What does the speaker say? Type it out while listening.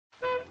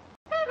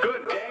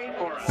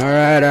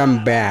Alright,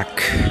 I'm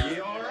back.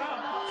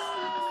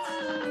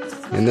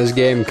 In this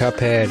game,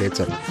 Cuphead, it's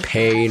a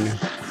pain.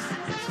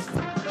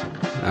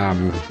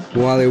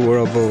 Wally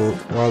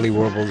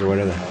warbles, or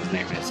whatever the hell his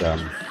name is,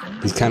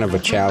 he's kind of a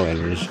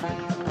challenge,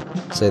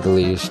 to say the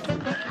least.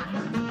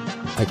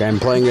 Like, I'm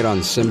playing it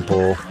on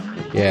simple.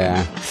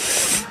 Yeah,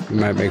 you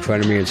might make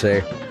fun of me and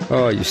say,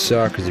 oh, you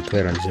suck because you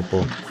play it on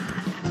simple.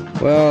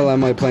 Well,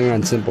 I'm like playing it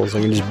on simple, so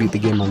I can just beat the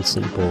game on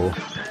simple.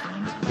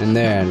 And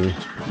then,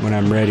 when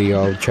I'm ready,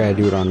 I'll try to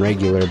do it on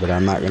regular, but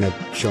I'm not gonna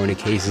show any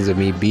cases of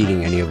me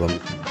beating any of them.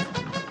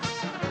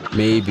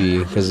 Maybe,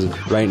 because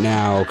right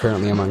now,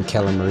 currently I'm on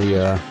Cala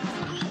Maria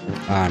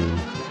on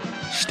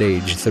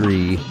stage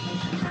 3.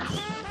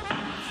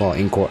 Well,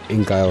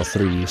 Ink Isle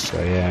 3,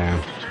 so yeah.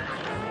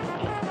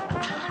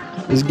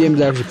 This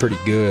game's actually pretty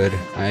good.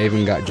 I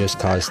even got Just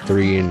Cause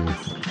 3 and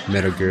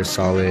Metal Gear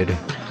Solid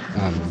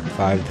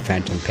 5, The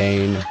Phantom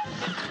Pain.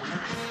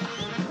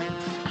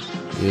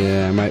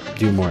 Yeah, I might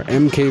do more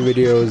MK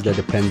videos. That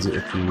depends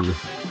if you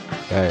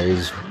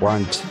guys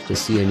want to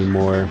see any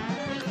more.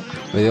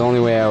 But the only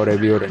way I would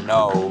be able to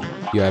know,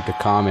 you have to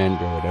comment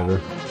or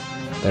whatever,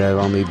 that I've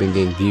only been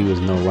getting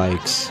views, no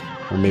likes.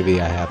 Or maybe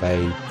I have.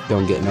 I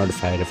don't get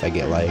notified if I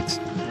get likes.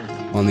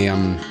 Only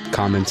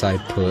comments I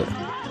put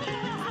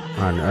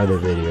on other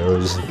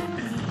videos.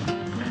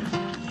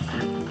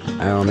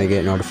 I only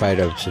get notified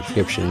of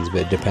subscriptions,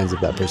 but it depends if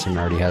that person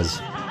already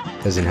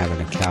doesn't have an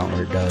account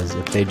or does.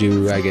 If they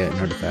do, I get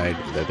notified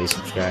that they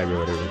subscribe or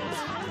whatever.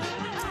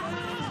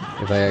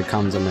 If I had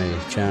comments on my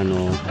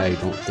channel, I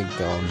don't think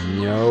they'll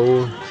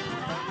know.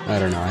 I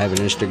don't know. I have an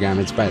Instagram.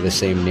 It's by the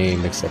same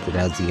name, except it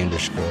has the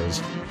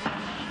underscores.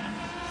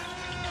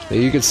 But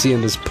you can see in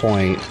this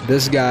point,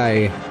 this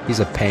guy, he's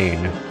a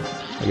pain.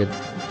 Like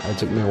it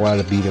took me a while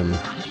to beat him.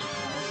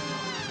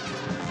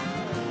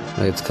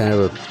 Like, it's kind of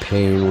a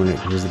pain when it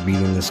comes to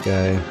beating this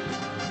guy.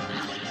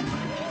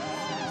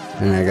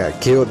 And I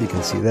got killed, you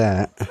can see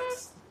that.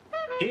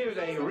 Here's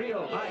a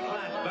real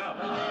high-class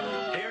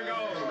bout. Here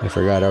goes. I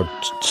forgot how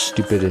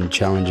stupid and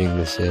challenging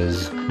this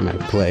is when I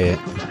play it.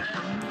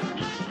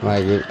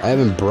 Like, I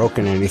haven't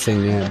broken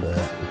anything yet, but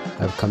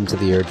I've come to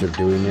the urge of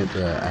doing it,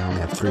 but I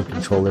only have 3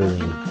 controllers,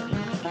 and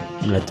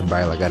I'm gonna have to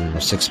buy, like, I don't know,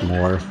 6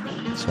 more,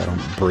 so I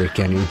don't break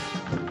any.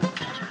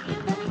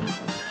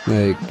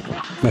 Like,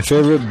 my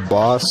favorite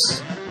boss,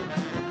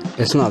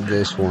 it's not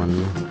this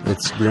one,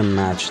 it's Grim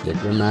Matchstick.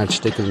 Grim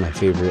Matchstick is my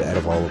favorite out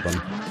of all of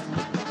them.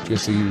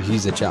 Because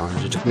he's a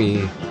challenge. It took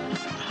me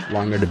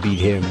longer to beat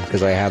him,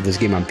 because I have this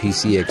game on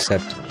PC,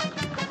 except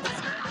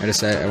I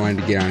decided I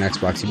wanted to get on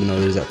Xbox, even though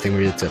there's that thing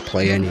where you have to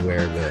play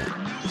anywhere,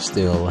 but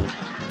still,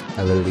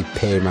 I literally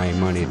paid my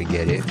money to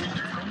get it.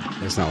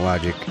 It's not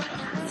logic.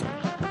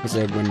 I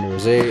said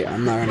Windows 8,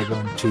 I'm not going to go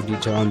into too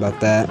detail about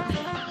that,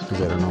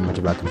 because I don't know much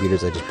about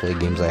computers. I just play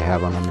games I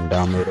have on them and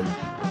download them,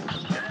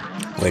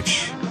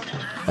 which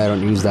I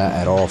don't use that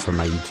at all for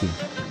my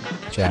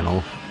YouTube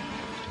channel.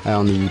 I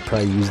only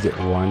probably used it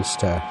once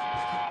to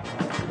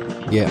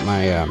get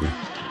my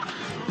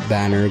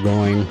banner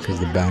going, because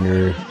the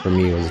banner for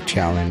me was a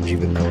challenge,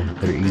 even though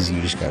they're easy,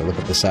 you just gotta look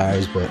at the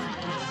size. But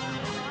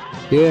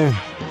yeah,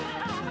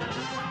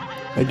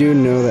 I do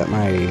know that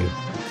my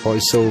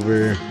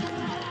voiceover,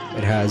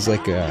 it has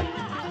like a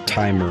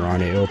timer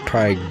on it. It'll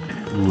probably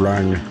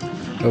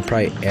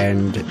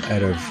end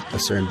at a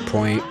certain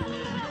point,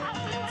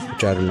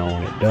 which I don't know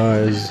when it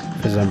does,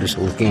 because I'm just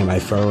looking at my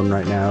phone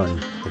right now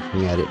and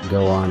looking at it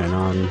go on and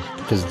on,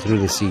 because through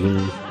the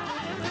scene.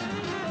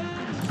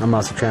 I'm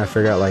also trying to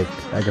figure out, like,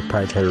 I could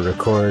probably try to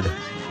record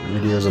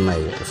videos on my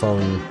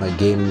phone, like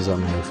games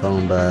on my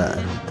phone, but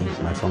I don't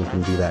think my phone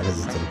can do that,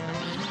 because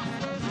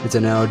it's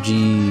an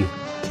LG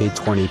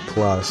K20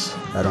 Plus.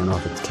 I don't know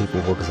if it's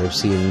capable, because I've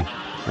seen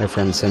my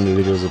friends send me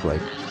videos of,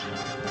 like,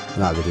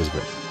 not videos,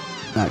 but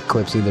not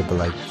clips either, but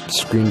like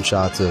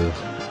screenshots of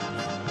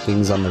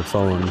things on their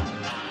phone,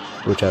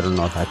 which I don't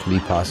know if that can be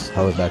possible,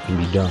 how that can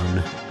be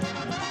done.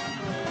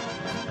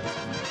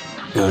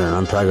 I don't know,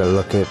 I'm probably gonna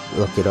look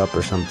it up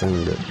or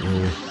something, but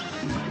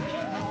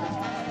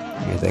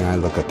anything I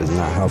look up is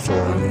not helpful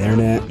on the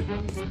internet.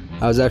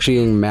 I was actually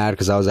getting mad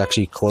because I was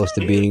actually close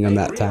to beating him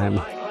that time.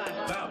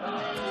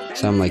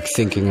 So I'm like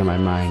thinking in my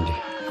mind,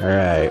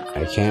 alright,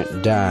 I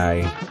can't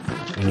die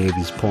any of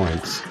these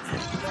points.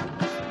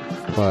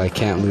 Well, I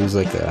can't lose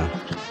like a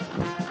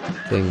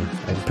thing.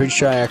 I'm pretty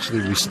sure I actually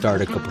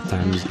restarted a couple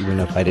times, even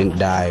if I didn't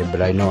die,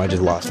 but I know I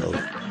just lost an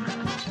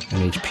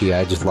HP.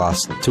 I just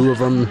lost 2 of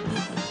them,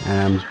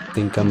 and I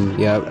think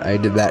yeah, I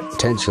did that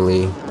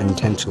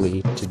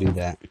intentionally to do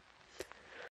that.